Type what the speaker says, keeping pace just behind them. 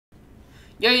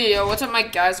Yo, what's up, my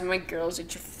guys and my girls?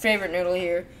 It's your favorite noodle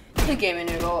here, the gaming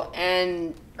noodle,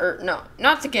 no,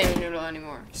 not the gaming noodle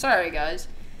anymore. Sorry, guys.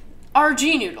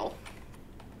 RG noodle.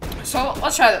 So,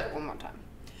 let's try that one more time.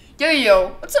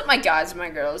 Yo, what's up, my guys and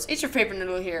my girls? It's your favorite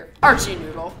noodle here, RG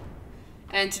noodle.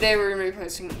 And today we're going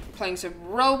to be playing some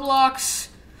Roblox,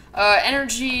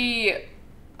 Energy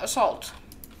Assault.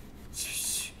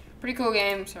 Pretty cool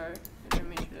game, sorry. I didn't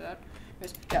mean to do that.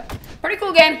 Yeah, pretty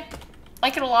cool game.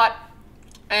 Like it a lot.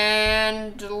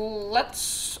 And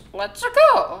let's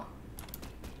go,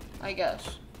 I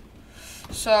guess.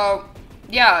 So,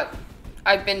 yeah,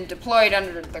 I've been deployed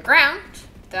under the ground.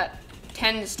 That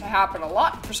tends to happen a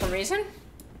lot for some reason.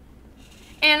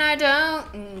 And I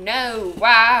don't know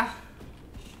why.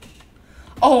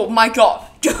 Oh my god,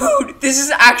 dude, this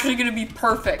is actually gonna be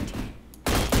perfect.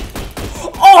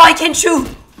 Oh, I can shoot!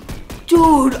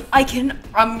 Dude,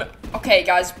 okay,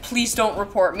 guys, please don't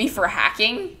report me for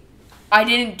hacking. I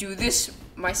didn't do this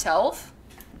myself.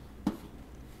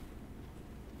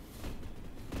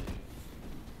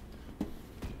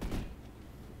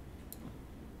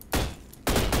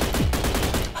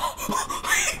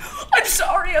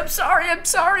 I'm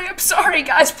sorry,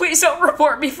 guys. Please don't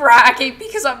report me for hacking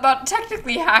because I'm not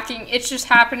technically hacking. It's just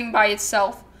happening by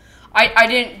itself. I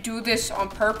didn't do this on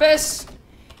purpose.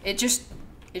 It just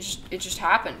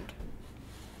happened.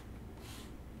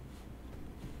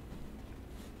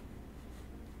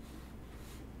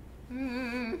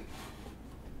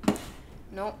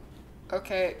 Nope.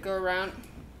 Okay, go around.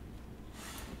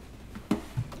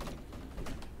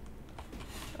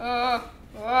 Oh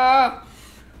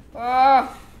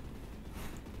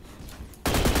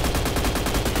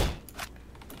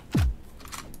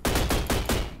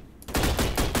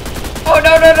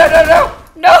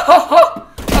no!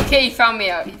 Okay, he found me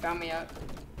out.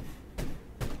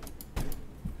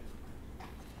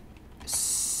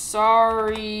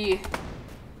 Sorry.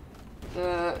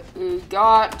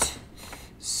 Got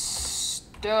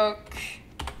stuck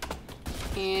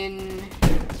in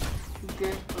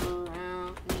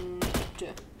ground.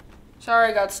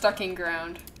 Sorry, I got stuck in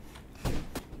ground.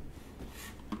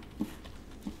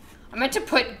 I meant to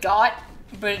put got,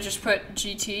 but it just put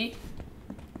GT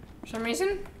for some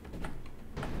reason.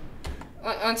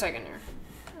 One second here.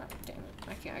 Oh, damn it.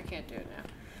 I can't do it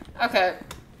now. Okay.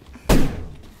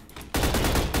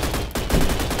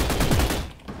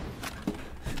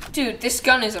 Dude, this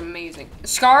gun is amazing.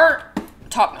 Scar,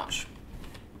 top notch.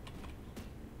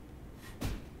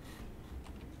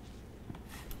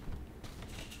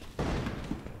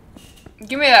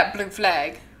 Give me that blue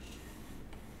flag.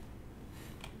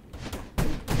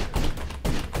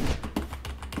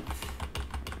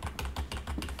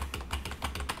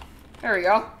 There we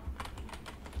go.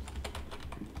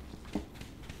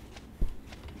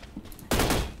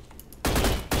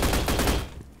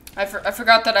 I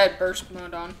forgot that I had burst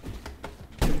mode on.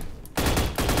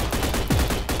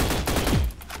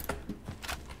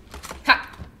 Ha!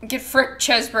 Get frick,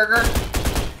 Chesburger.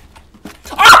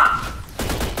 Ah!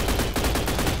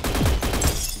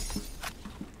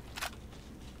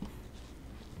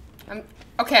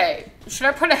 Okay, should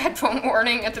I put a headphone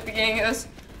warning at the beginning of this?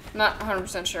 I'm not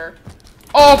 100% sure.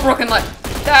 Oh, broken leg.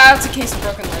 That's a case of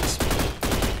broken legs.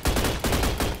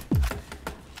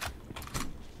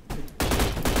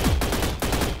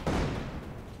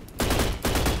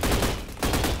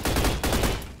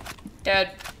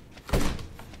 Dead.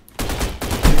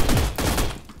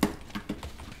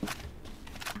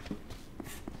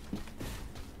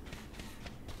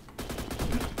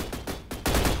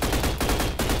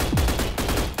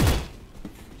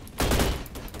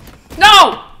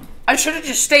 No! I should have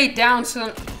just stayed down so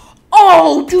then...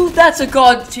 Oh, dude, that's a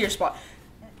god tier spot.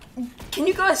 Can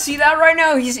you guys see that right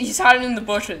now? He's hiding in the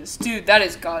bushes. Dude, that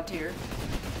is god tier.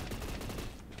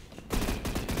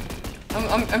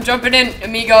 I'm jumping in,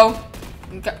 amigo.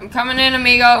 I'm coming in,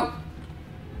 amigo.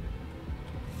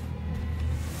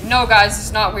 No, guys,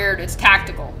 it's not weird. It's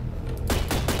tactical.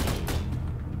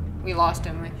 We lost,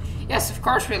 didn't we? Yes, of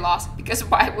course we lost. Because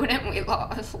why wouldn't we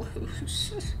lose?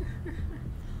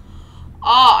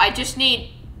 I just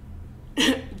need...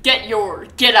 Get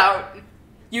out.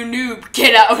 You noob,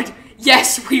 get out.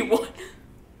 Yes, we won.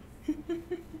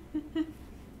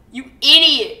 You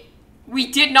idiot. We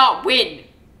did not win.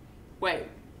 Wait.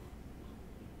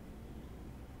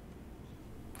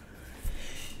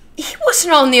 He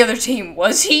wasn't on the other team,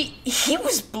 was he? He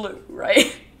was blue,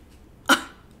 right?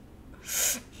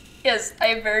 Yes, I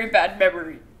have very bad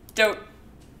memory. Don't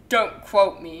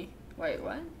quote me. Wait,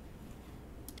 what?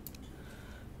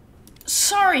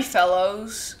 Sorry,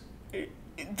 fellows.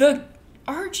 The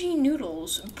RG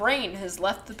Noodle's brain has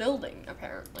left the building,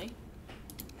 apparently.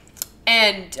 And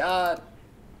And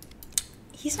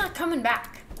he's not coming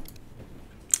back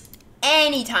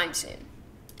anytime soon.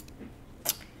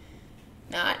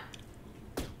 Not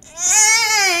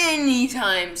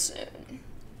anytime soon.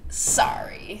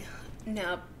 Sorry.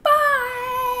 Now,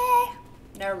 bye.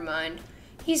 Never mind.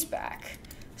 He's back.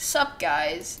 Sup,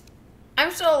 guys? I'm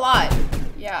still alive.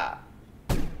 Yeah.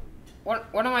 What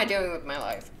am I doing with my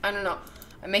life? I don't know.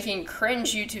 I'm making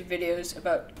cringe YouTube videos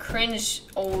about cringe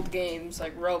old games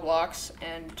like Roblox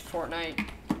and Fortnite.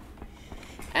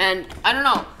 And I don't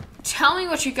know. Tell me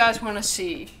what you guys want to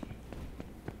see.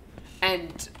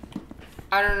 And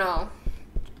I don't know.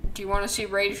 Do you want to see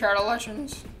Raid Shadow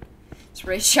Legends? Is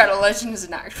Raid Shadow Legends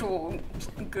an actual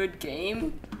good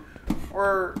game?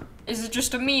 Or is it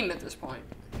just a meme at this point?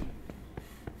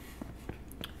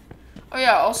 Oh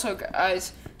yeah, also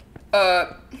guys,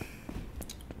 well,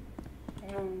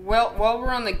 while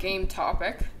we're on the game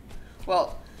topic,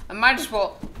 well, I might as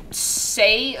well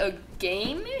say a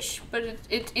game-ish, but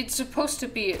it's supposed to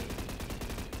be.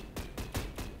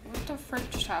 What the frick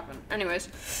just happened? Anyways,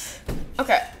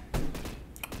 okay.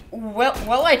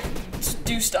 Well, I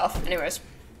do stuff. Anyways.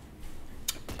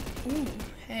 Ooh,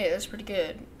 hey, that's pretty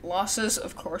good. Losses,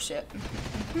 of course, yet.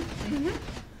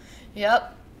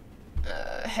 Yep.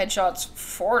 Headshots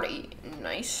 40.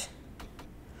 Nice.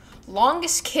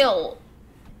 Longest kill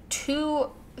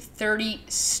 230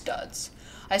 studs.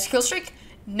 Highest kill streak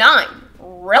 9.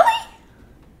 Really?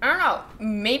 I don't know.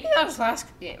 Maybe that was last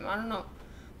game. I don't know.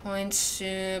 Points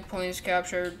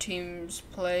captured, teams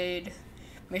played,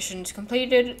 missions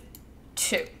completed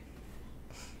 2.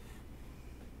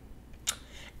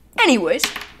 Anyways,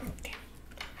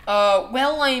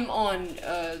 well, I'm on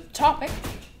topic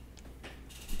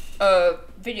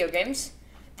video games.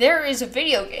 There is a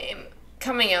video game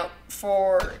coming out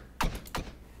for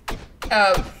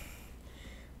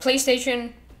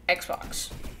PlayStation,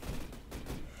 Xbox,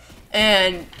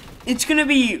 and it's gonna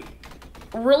be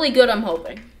really good, I'm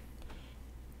hoping.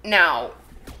 Now,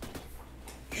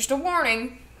 just a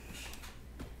warning,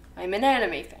 I'm an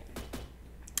anime fan.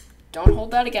 Don't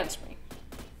hold that against me.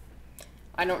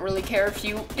 I don't really care if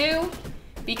you do,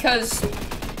 because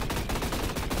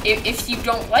if you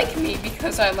don't like me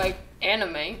because I like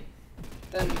anime,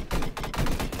 then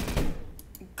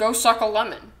go suck a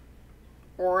lemon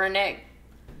or an egg.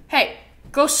 Hey,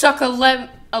 go suck a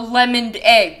lemoned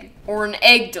egg or an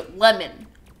egged lemon.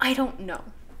 I don't know.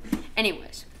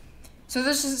 Anyways, so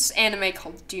this is this anime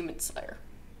called Demon Slayer.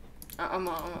 I'm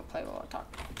gonna play while I talk.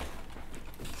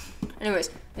 Anyways,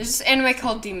 this is this anime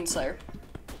called Demon Slayer.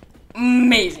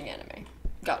 Amazing anime.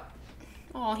 Got.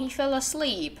 Oh, he fell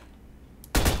asleep.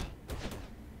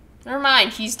 Never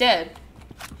mind, he's dead.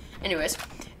 Anyways,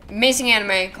 amazing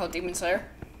anime called Demon Slayer.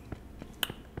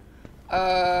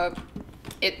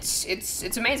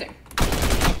 It's amazing.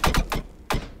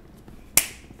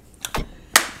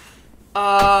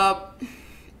 I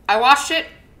watched it.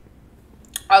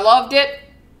 I loved it.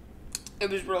 It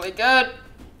was really good.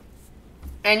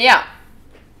 And yeah.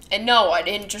 And no, I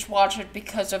didn't just watch it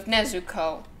because of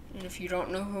Nezuko. And if you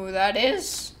don't know who that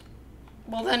is,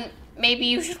 well then maybe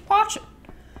you should watch it.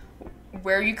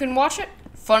 Where you can watch it?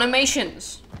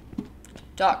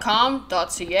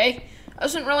 Funimations.com.ca.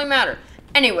 Doesn't really matter.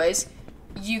 Anyways,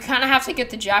 you kind of have to get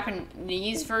the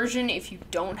Japanese version if you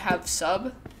don't have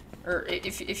sub, or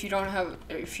if you don't have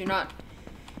a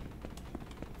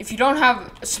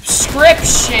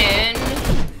subscription.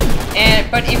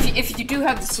 But if you do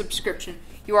have the subscription,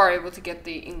 you are able to get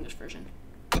the English version.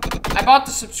 I bought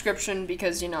the subscription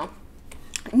because, you know,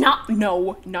 not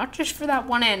just for that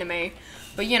one anime,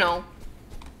 but you know,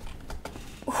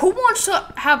 who wants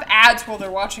to have ads while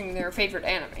they're watching their favorite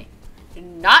anime?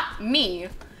 Not me,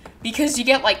 because you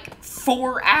get like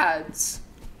 4 ads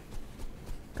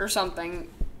or something,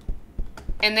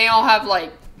 and they all have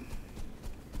like,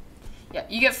 yeah,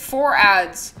 you get 4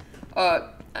 ads,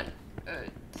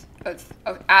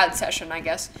 ad session, I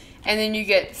guess, and then you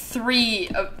get 3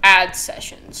 of ad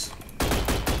sessions.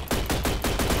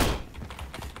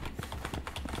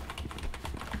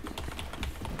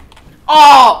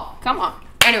 Oh, come on.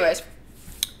 Anyways,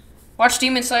 watch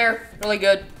Demon Slayer, really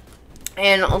good.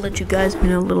 And I'll let you guys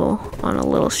in on a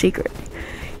little secret.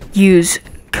 Use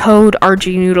code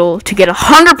RGNoodle to get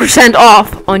 100%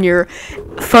 off on your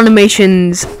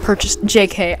Funimations purchase.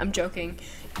 JK, I'm joking.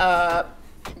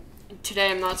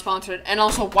 Today I'm not sponsored. And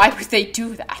also, why would they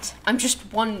do that? I'm just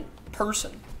one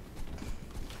person.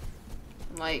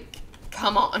 Like,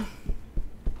 come on.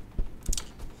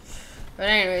 But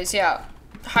anyways, yeah.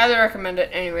 Highly recommend it.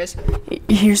 Anyways,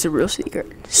 here's the real secret.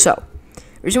 So, the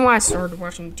reason why I started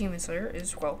watching Demon Slayer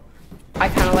is, well, I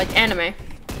kind of like anime.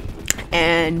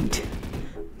 And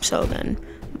So then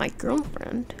my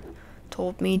girlfriend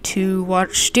told me to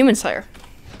watch Demon Slayer.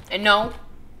 And no,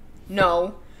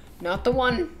 not the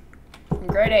one from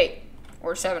grade 8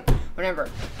 or 7, whatever.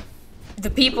 The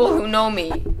people who know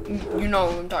me, you know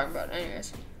what I'm talking about.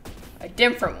 Anyways, a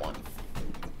different one.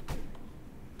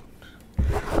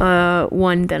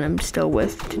 One that I'm still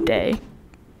with today.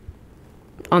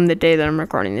 On the day that I'm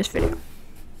recording this video.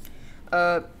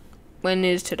 When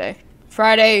is today?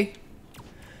 Friday,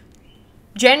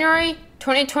 January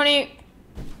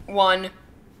 2021,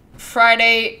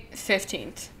 Friday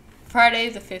 15th. Friday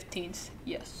the 15th,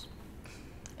 yes.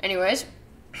 Anyways,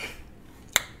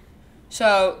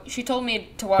 so she told me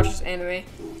to watch this anime,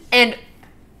 and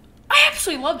I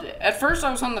absolutely loved it. At first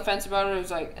I was on the fence about it. I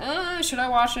was like, should I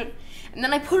watch it? And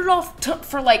then I put it off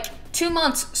for like 2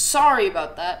 months. Sorry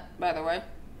about that, by the way.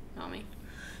 Not me.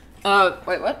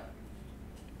 Wait, what?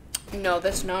 No,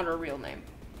 that's not her real name.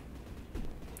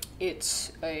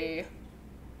 It's a...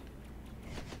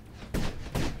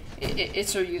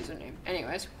 It's her username.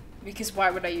 Anyways, because why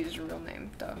would I use her real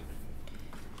name, though?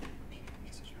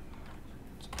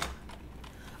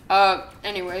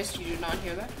 Anyways, you did not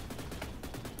hear that.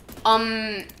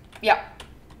 Yeah.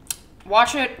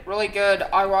 Watch it, really good.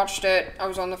 I watched it. I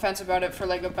was on the fence about it for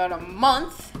like about a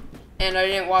month, and I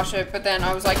didn't watch it, but then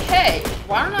I was like, hey,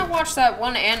 why don't I watch that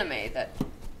one anime that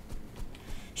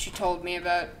she told me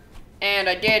about? And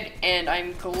I did, and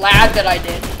I'm glad that I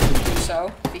did do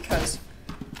so, because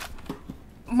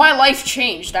my life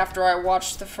changed after I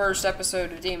watched the first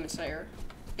episode of Demon Slayer.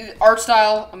 Art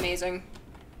style, amazing.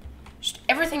 Just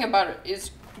everything about it is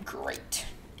great.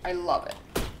 I love it.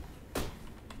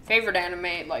 Favorite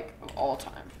anime, like, of all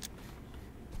time.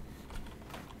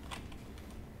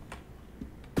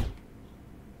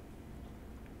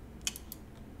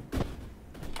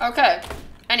 Okay.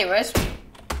 Anyways,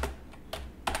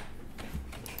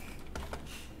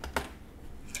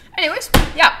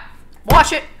 yeah.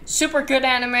 Watch it. Super good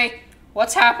anime.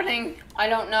 What's happening? I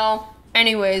don't know.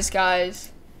 Anyways,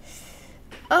 guys.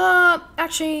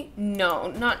 Actually, no.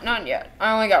 Not yet.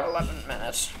 I only got 11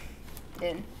 minutes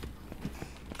in.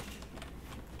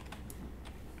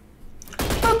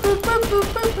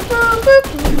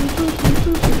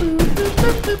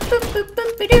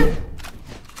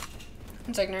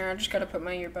 One second here, I just gotta put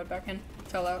my earbud back in.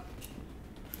 Fell out.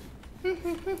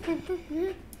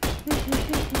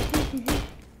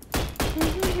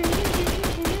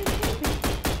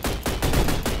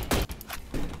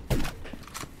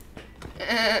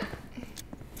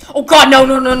 Oh god, no.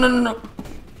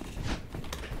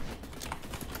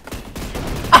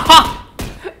 Aha!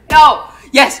 No!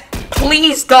 Yes!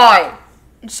 Please die!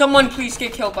 Someone please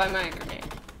get killed by my grenade.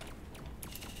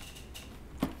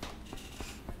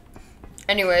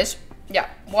 Anyways, yeah,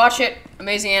 watch it.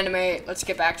 Amazing anime. Let's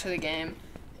get back to the game.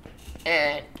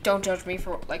 And don't judge me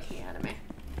for liking anime.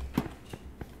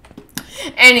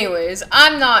 Anyways,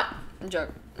 I'm not...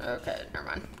 Joke. Okay, never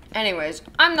mind. Anyways,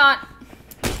 I'm not...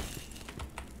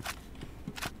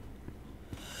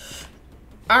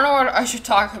 I don't know what I should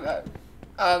talk about.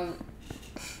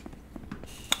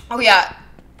 Oh yeah,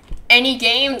 any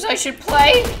games I should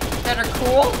play that are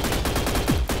cool?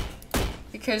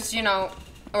 Because, you know,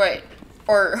 wait,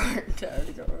 or, I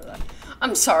already go over that.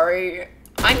 I'm sorry,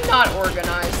 I'm not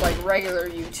organized like regular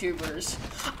YouTubers.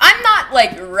 I'm not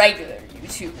like regular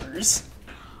YouTubers.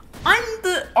 I'm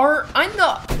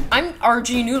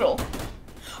RG Noodle.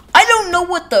 I don't know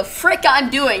what the frick I'm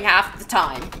doing half the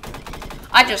time.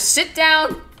 I just sit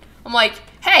down, I'm like,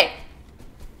 hey,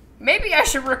 maybe I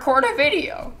should record a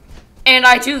video. And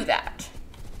I do that.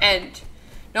 And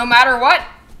no matter what,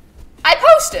 I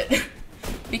post it.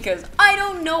 Because I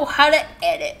don't know how to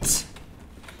edit.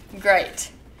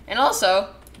 Great. And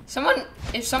also,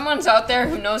 if someone's out there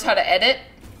who knows how to edit,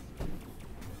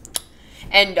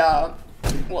 and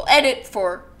will edit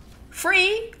for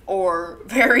free or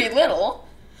very little,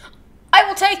 I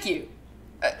will take you.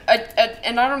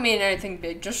 And I don't mean anything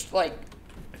big, just like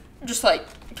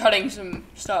cutting some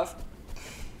stuff.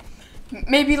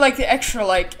 Maybe like the extra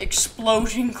like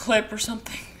explosion clip or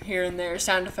something here and there,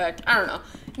 sound effect. I don't know.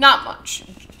 Not much.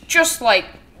 Just like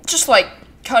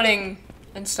cutting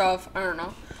and stuff. I don't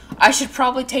know. I should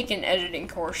probably take an editing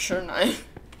course, shouldn't I?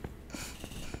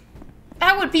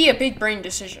 That would be a big brain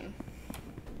decision.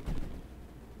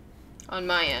 On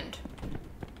my end.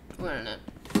 Wouldn't it?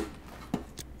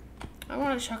 I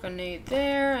want to chuck a nade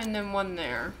there and then one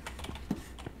there.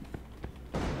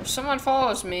 If someone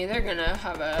follows me, they're gonna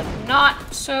have a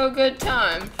not so good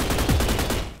time.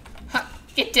 Ha,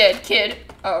 get dead, kid.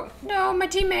 Oh, no, my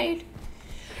teammate.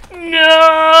 No!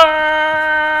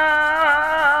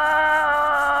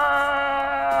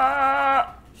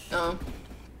 Oh.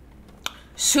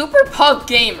 Super Pug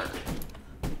Gamer.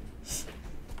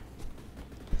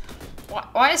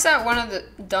 Why is that one of the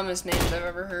dumbest names I've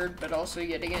ever heard, but also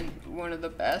yet again one of the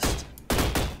best?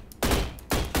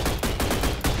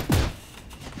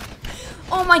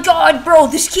 Oh my god, bro,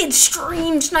 this kid's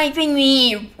stream sniping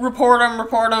me. Report him,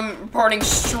 reporting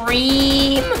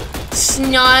stream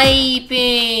sniping.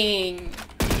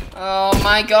 Oh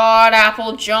my god,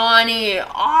 Apple Johnny.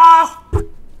 Ah!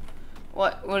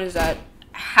 What is that?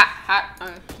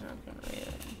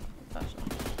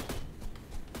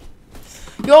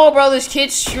 Yo, bro, this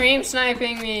kid's stream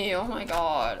sniping me. Oh my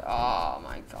god,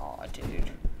 dude.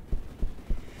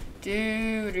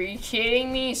 Dude, are you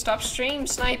kidding me? Stop stream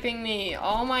sniping me.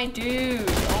 Oh my dude.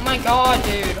 Oh my god,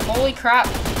 dude. Holy crap.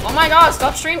 Oh my god,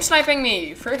 stop stream sniping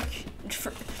me. Frick.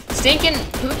 Stinking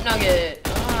poop nugget.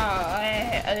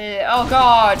 Oh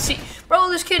god. See, bro,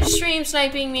 this kid's stream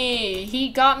sniping me. He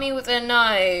got me with a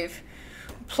knife.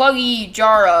 Pluggy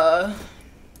Jara.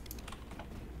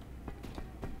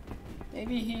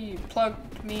 Maybe he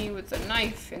plugged me with a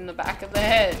knife in the back of the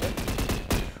head.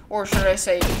 Or should I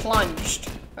say plunged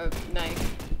a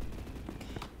knife?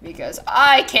 Because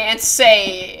I can't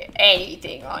say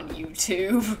anything on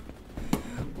YouTube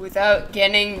without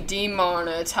getting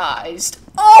demonetized.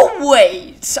 Oh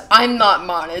wait, I'm not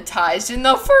monetized in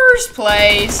the first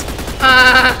place.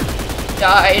 Ha!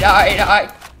 Die.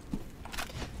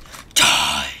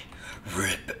 Die,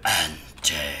 rip and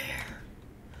tear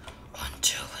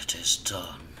until it is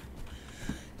done.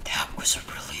 That was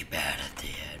really bad at the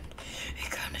end. It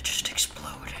kind of just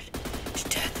exploded to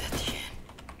death at the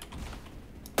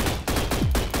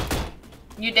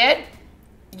end. You dead?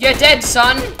 You're dead,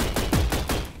 son.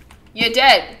 You're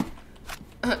dead.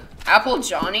 Apple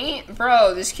Johnny?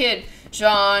 Bro, this kid.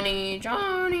 Johnny,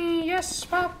 yes,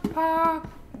 papa.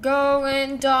 Go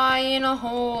and die in a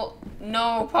hole.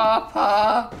 No,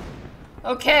 papa.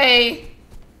 Okay.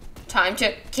 Time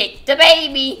to kick the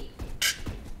baby.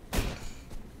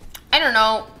 I don't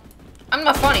know. I'm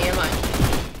not funny, am I?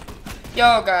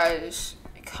 Yo, guys.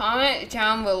 Comment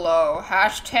down below.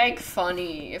 Hashtag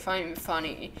funny if I'm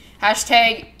funny.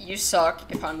 Hashtag you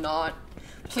suck if I'm not.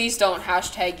 Please don't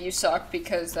hashtag you suck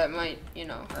because that might, you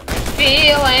know, hurt my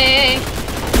feeling.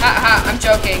 I'm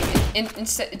joking.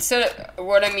 Instead of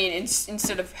what I mean,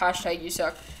 instead of hashtag you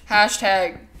suck,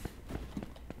 hashtag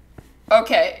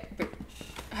okay.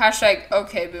 Hashtag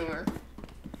okay boomer.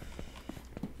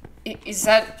 Is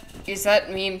that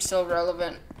meme still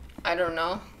relevant? I don't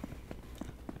know.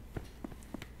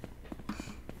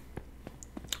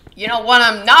 You know what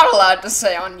I'm not allowed to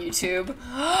say on YouTube?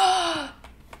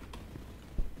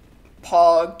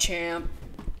 Pog champ.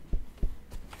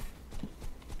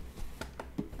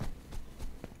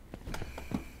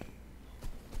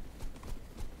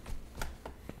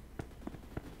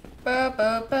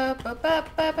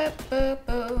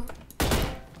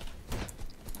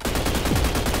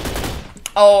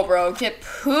 Oh, bro, get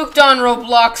pooped on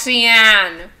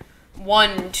Robloxian.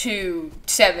 1 2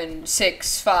 7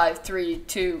 6 5 3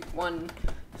 2 1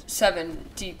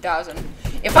 70,000.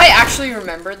 If I actually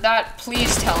remembered that,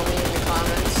 please tell me in the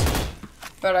comments.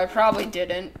 But I probably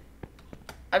didn't.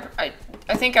 I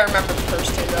think I remember the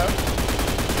first two though.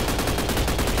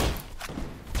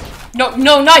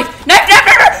 No, knife! No,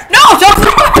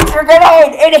 don't for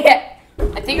grenade, idiot!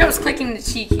 I think I was clicking the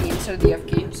T key instead of the F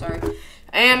key, sorry.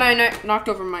 And I knocked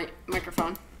over my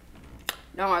microphone.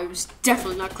 No, I was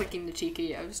definitely not clicking the T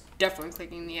key. I was definitely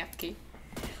clicking the F key.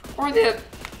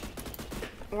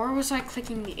 Or was I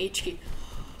clicking the H key?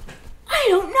 I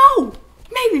don't know!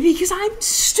 Maybe because I'm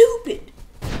stupid.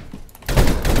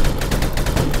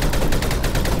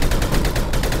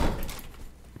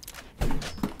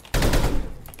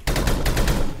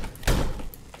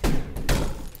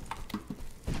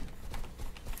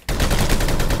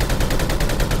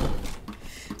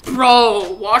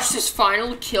 Bro, watch this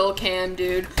final kill cam,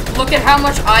 dude. Look at how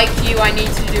much IQ I need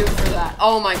to do for that.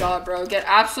 Oh my god, bro. Get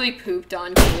absolutely pooped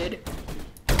on, kid.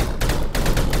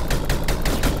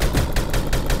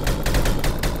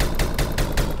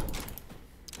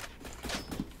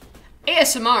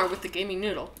 ASMR with the gaming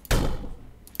noodle.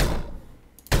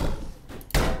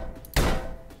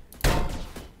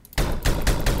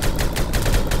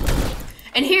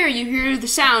 And here you hear the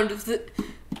sound of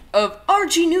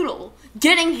RG Noodle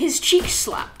getting his cheek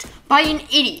slapped by an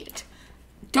idiot.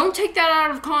 Don't take that out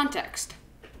of context.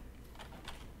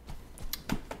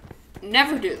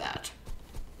 Never do that.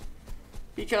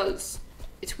 Because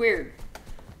it's weird.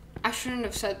 I shouldn't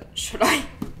have said, should I?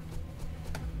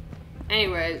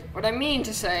 Anyways, what I mean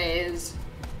to say is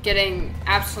getting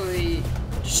absolutely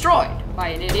destroyed by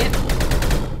an idiot.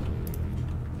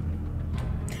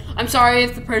 I'm sorry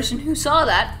if the person who saw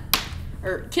that,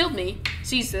 or killed me,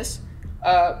 sees this.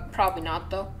 Probably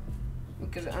not, though.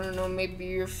 Because, I don't know, maybe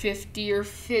you're 50 or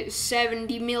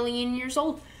 70 million years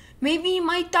old. Maybe you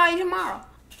might die tomorrow.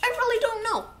 I really don't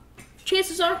know.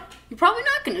 Chances are, you're probably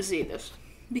not going to see this.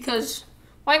 Because,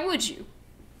 why would you?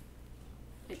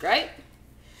 Like, right?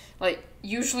 Like,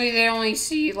 usually they only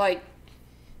see, like,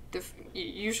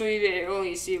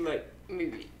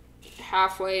 maybe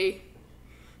halfway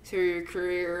through your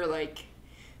career, like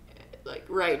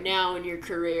right now in your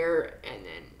career, and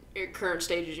then your current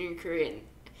stages in your career, and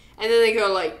then they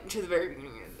go, like, to the very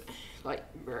beginning of the, like,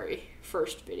 very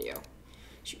first video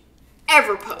you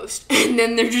ever post, and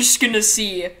then they're just gonna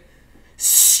see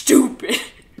stupid.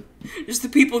 Just the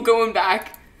people going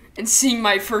back and seeing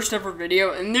my first ever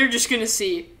video, and they're just gonna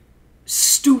see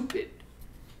stupid.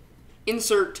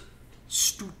 Insert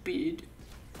stupid.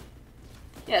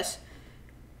 Yes,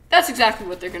 that's exactly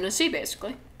what they're gonna see,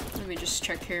 basically. Let me just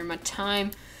check here my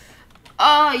time.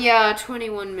 Oh, yeah,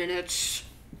 21 minutes.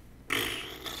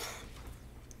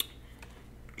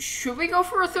 Should we go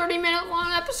for a 30-minute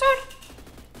long episode?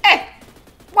 Hey,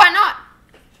 why not?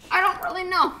 I don't really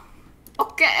know.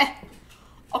 Okay.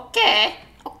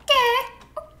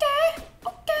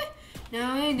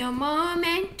 No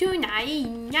moment tonight.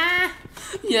 Yeah.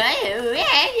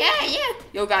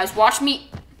 Yo, guys, watch me.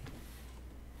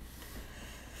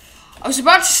 I was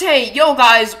about to say, yo,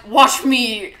 guys, watch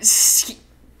me,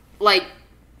 like,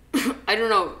 I don't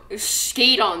know,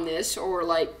 skate on this, or,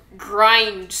 like,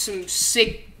 grind some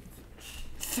sick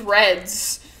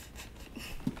threads.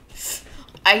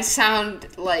 I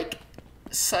sound like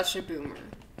such a boomer.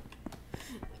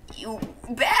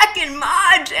 Back in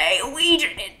my day, we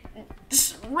didn't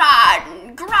ride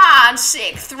and grind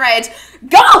sick threads.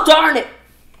 God darn it!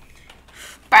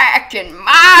 Back in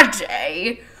my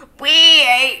day, we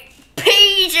ate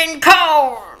peas and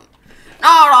corn.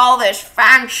 Not all this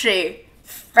fancy.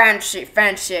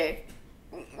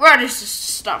 What is this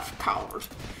stuff called?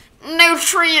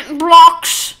 Nutrient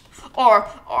blocks? Or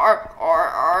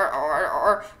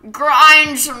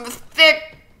grind some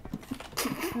thick.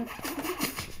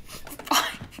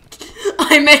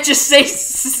 I meant to say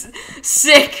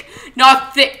sick,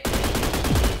 not thick.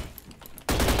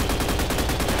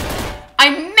 I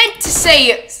meant to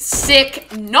say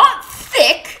sick, not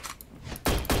thick.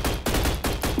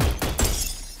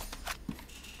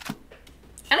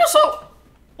 And also,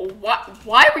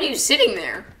 why were you sitting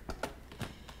there?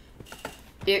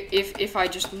 If I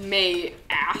just may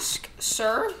ask,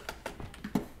 sir?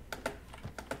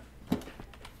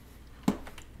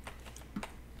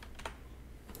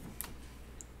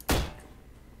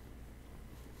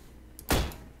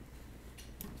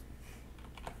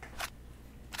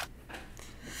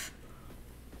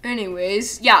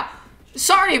 Anyways, yeah,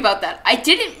 sorry about that. I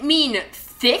didn't mean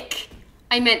thick,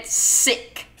 I meant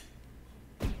sick.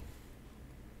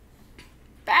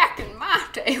 Back in my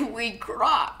day, we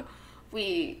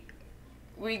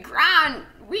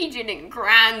didn't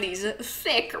grind these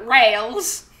thick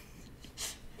rails.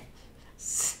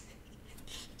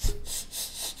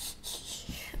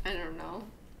 I don't know.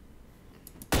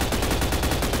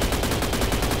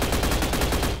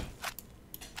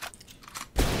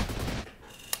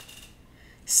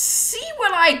 See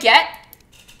what I get?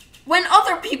 When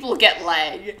other people get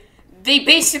lag, they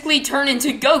basically turn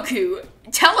into Goku,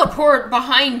 teleport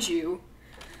behind you,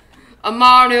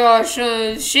 Amaru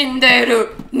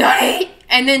Shinderu, Nani,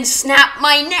 and then snap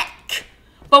my neck.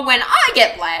 But when I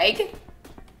get lag,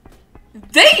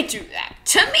 they do that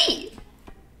to me.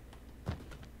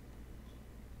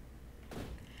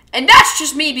 And that's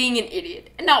just me being an idiot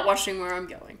and not watching where I'm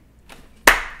going.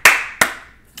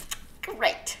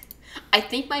 Great. I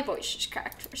think my voice just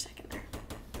cracked for a second there.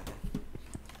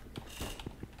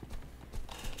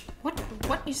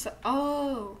 What is that?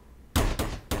 Oh.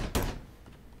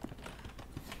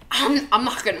 I'm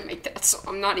not gonna make that, so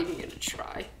I'm not even gonna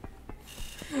try.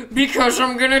 Because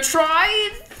I'm gonna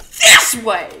try this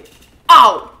way.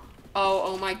 Oh.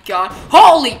 Oh my god.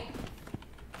 Holy.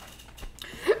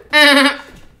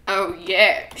 Oh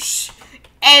yes.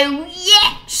 Oh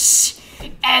yes.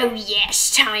 Oh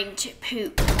yes, time to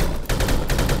poop.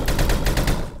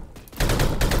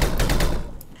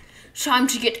 Time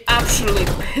to get absolutely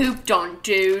pooped on,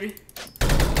 dude.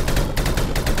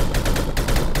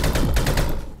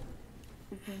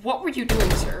 What were you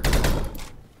doing, sir?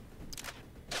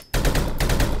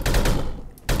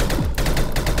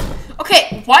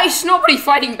 Okay, why is nobody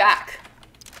fighting back?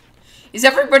 Is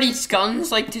everybody's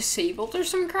guns, like, disabled or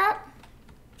some crap?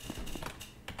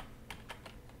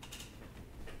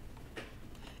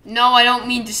 No, I don't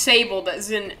mean disabled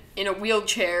as in a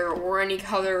wheelchair or any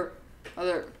other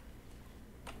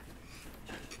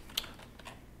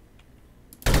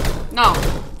No.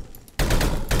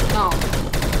 No.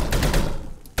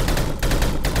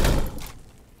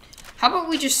 How about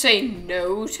we just say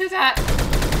no to that?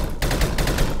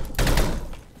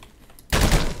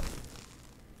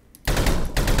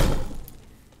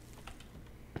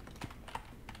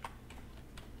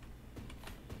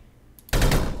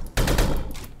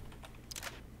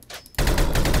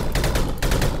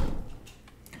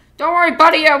 Don't worry,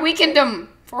 buddy, I weakened him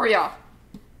for ya.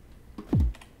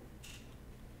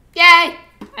 Yay! I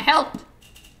helped.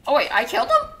 Oh wait, I killed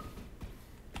him?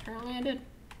 Apparently I did.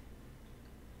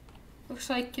 Looks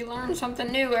like you learn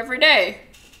something new every day.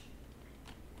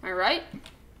 Am I right?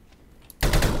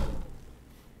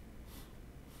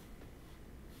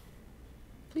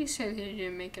 Please say that he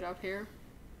didn't make it up here.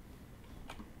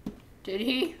 Did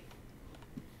he?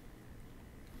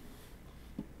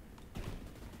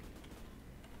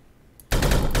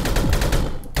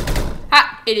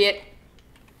 Ha! Idiot.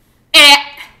 Idiot!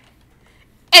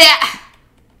 Idiot!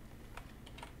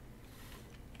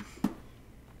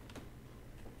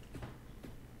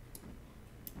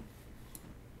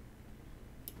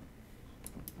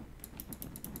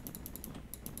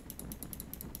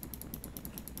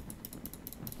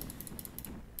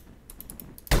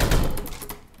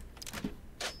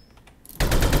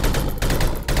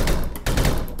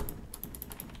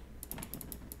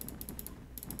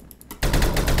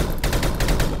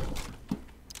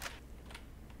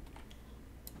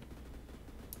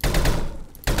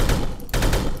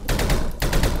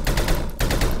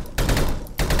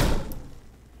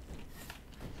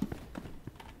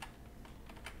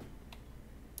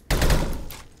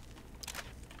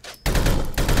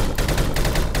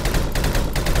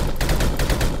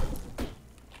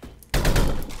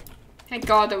 Thank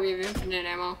God that we have infinite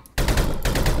ammo.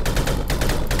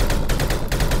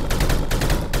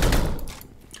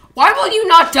 Why will you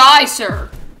not die, sir?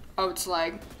 Oh, it's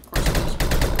lag. Of course it is.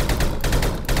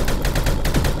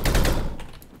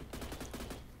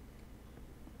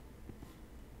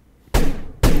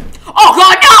 Oh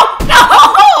God, no!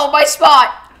 No! My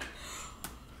spot!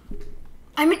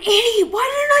 I'm an idiot. Why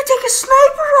didn't I take a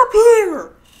sniper up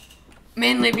here?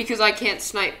 Mainly because I can't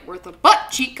snipe worth a butt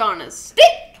cheek on a stick.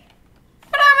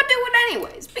 But I would do it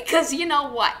anyways, because you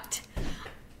know what?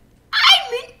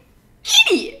 I'm an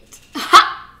idiot!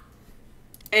 Ha!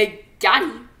 I got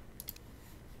him.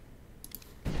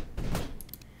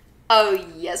 Oh,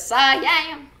 yes I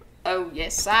am. Oh,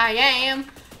 yes I am.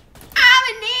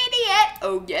 I'm an idiot.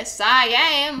 Oh, yes I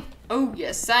am. Oh,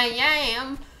 yes I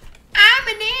am. I'm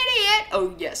an idiot.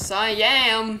 Oh, yes I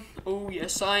am. Oh,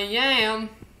 yes I am.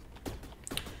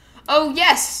 Oh,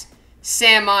 yes,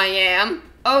 Sam I am.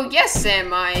 Oh, yes,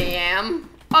 Sam, I am.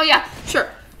 Oh, yeah, sure.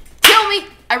 Kill me.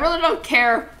 I really don't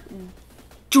care.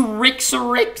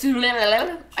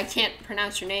 I can't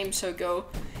pronounce your name, so go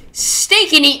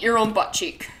steak and eat your own butt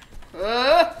cheek.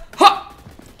 Ha!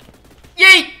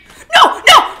 Yay! No,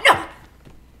 no, no!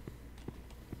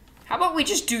 How about we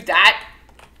just do that?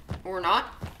 Or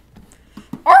not?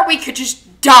 Or we could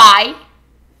just die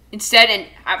instead and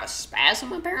have a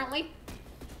spasm, apparently.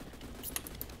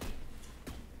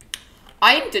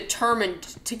 I am determined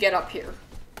to get up here.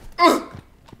 Ugh.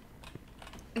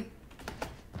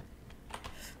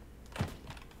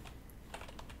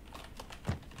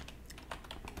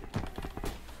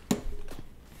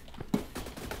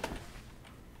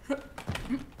 No!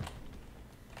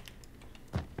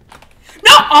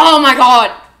 Oh my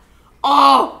God!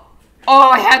 Oh! Oh,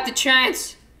 I had the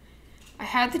chance. I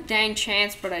had the dang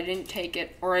chance, but I didn't take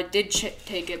it. Or I did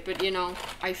take it, but you know,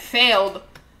 I failed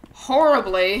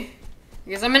horribly.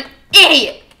 Because I'm an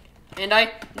idiot, and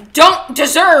I don't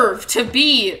deserve to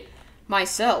be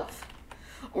myself.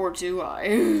 Or do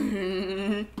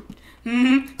I?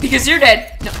 Because you're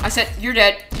dead. No, I said you're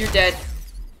dead. You're dead.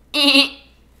 No,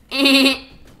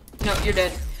 you're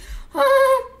dead.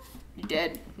 You're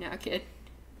dead now, kid.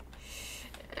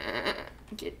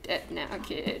 Get dead now,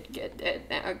 kid. Get dead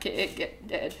now, kid. Get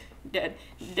dead. Dead.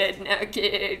 Dead now,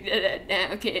 kid. Get dead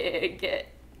now, kid. Get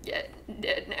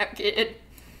dead now, kid.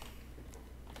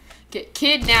 Get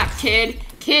kidnapped, kid.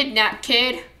 Kidnapped,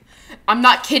 kid. I'm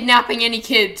not kidnapping any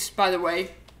kids, by the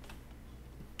way.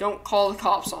 Don't call the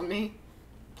cops on me.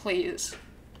 Please.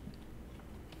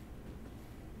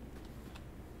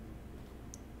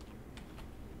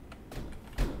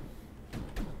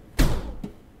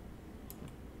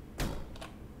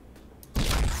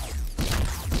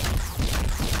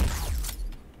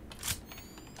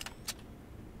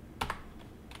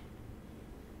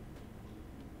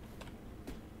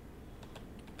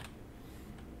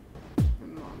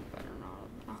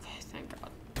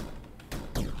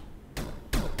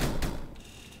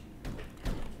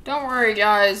 Don't worry,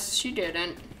 guys. She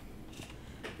didn't.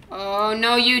 Oh,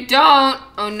 no, you don't.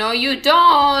 Oh, no, you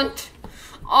don't.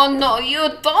 Oh, no, you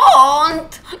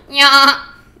don't. Yeah.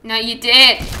 No, you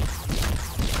did.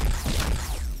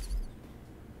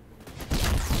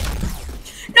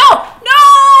 No! No!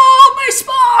 My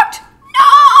spot!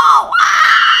 No!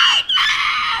 I'm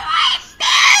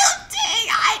melting!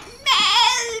 I'm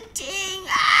melting!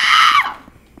 Ah!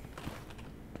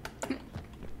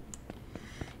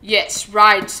 Yes,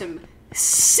 ride some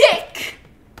sick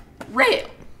rail.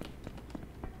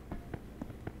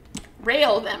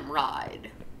 Rail them ride.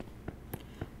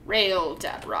 Rail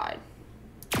that ride.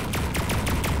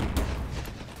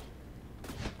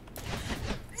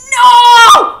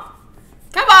 No!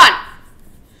 Come on!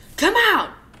 Come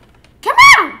on! Come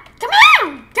on! Come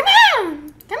on! Come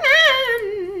on! Come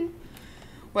on!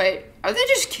 Wait, are they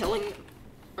just killing?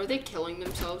 Are they killing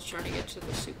themselves trying to get to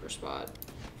the super spot?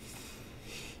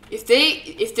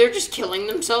 If they're just killing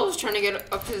themselves trying to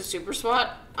get up to the super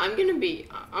spot, I'm gonna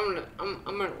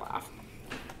laugh.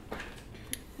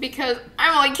 Because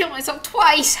I only killed myself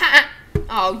twice, huh?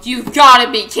 Oh, you've gotta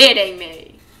be kidding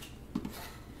me.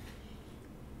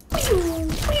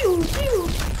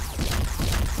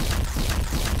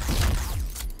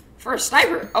 For a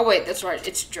sniper, oh wait, that's right,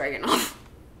 it's dragging off.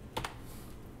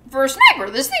 For a sniper,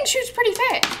 this thing shoots pretty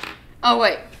fast. Oh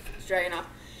wait, it's dragging off.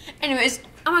 Anyways,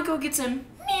 I'm gonna go get some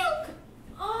milk.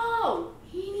 Oh,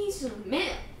 he needs some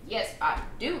milk. Yes, I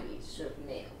do need some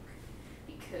milk.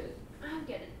 Because I'm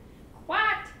getting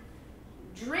quite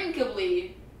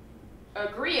drinkably,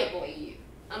 agreeably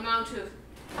amount of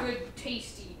good,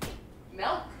 tasty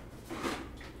milk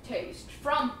taste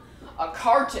from a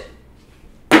carton.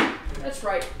 That's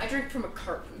right, I drink from a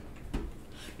carton.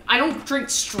 I don't drink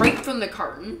straight from the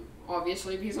carton,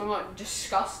 obviously, because I'm not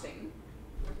disgusting.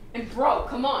 And bro,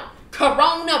 come on,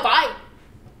 coronavirus.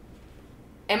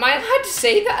 Am I allowed to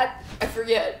say that? I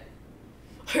forget.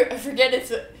 I forget if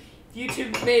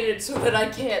YouTube made it so that I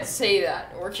can't say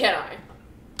that, or can I?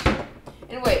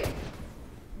 And wait,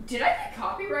 did I get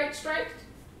copyright striked?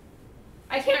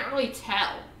 I can't really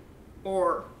tell.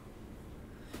 Or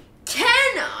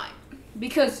can I?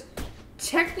 Because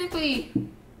technically,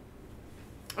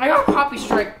 I got copy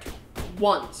striked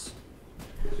once.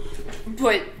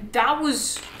 But that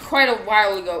was quite a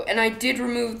while ago, and I did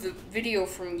remove the video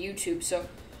from YouTube, so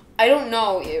I don't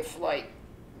know if, like,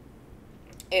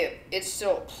 it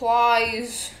still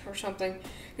applies or something.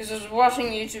 Because I was watching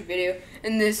a YouTube video,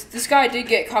 and this guy did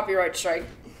get copyright strike.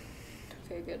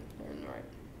 Okay, good. We're in the right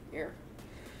ear.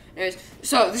 Anyways,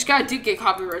 so this guy did get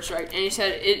copyright strike, and he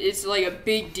said it's like a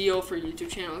big deal for a YouTube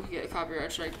channel to get a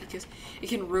copyright strike because it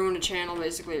can ruin a channel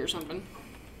basically or something.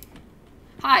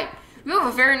 Hi, you have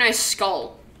a very nice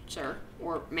skull, sir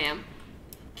or ma'am.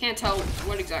 Can't tell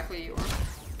what exactly you are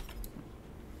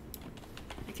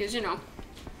because you know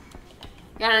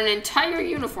you got an entire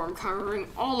uniform covering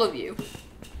all of you,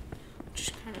 which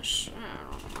is kind of sad.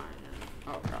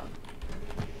 Oh god.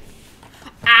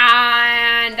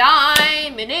 And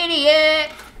I'm an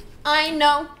idiot. I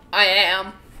know I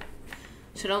am.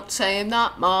 So don't say I'm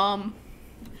not, Mom.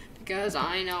 Because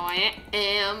I know I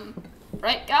am.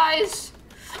 Right, guys?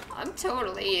 I'm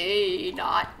totally a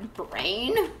not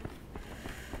brain.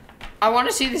 I want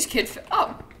to see this kid fail.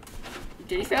 Oh.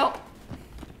 Did he fail?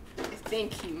 I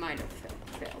think he might have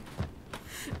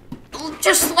failed.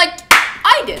 Just like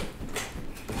I did.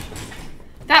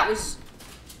 That was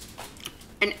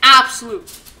an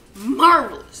absolute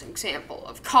marvelous example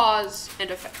of cause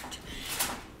and effect.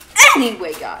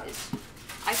 Anyway, guys,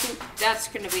 I think that's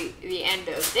going to be the end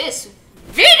of this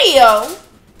video.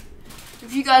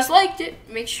 If you guys liked it,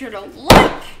 make sure to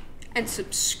like and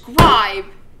subscribe.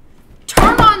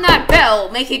 Turn on that bell,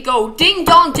 make it go ding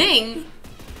dong ding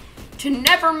to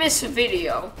never miss a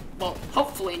video. Well,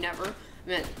 hopefully never. I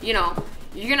mean, you know,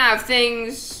 you're going to have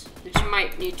things that you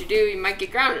might need to do. You might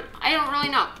get grounded. I don't really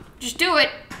know. Just do it,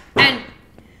 and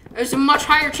there's a much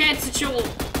higher chance that you'll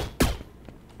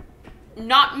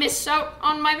not miss out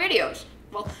on my videos.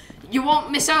 Well, you won't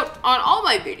miss out on all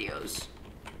my videos.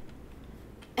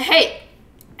 Hey,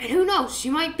 and who knows,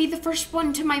 you might be the first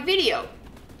one to my video.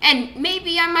 And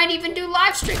maybe I might even do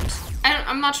live streams.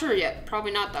 I'm not sure yet.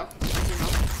 Probably not, though. You know.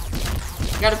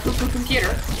 Got a poo-poo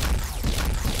computer.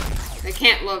 They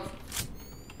can't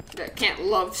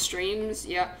love streams,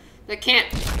 yeah. They can't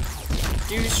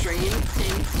do stream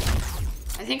thing.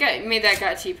 I think I made that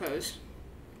guy T-pose.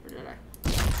 Or did I?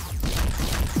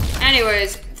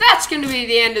 Anyways, that's going to be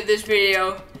the end of this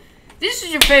video. This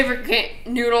is your favorite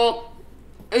noodle,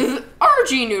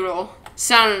 RG Noodle,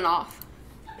 signing off.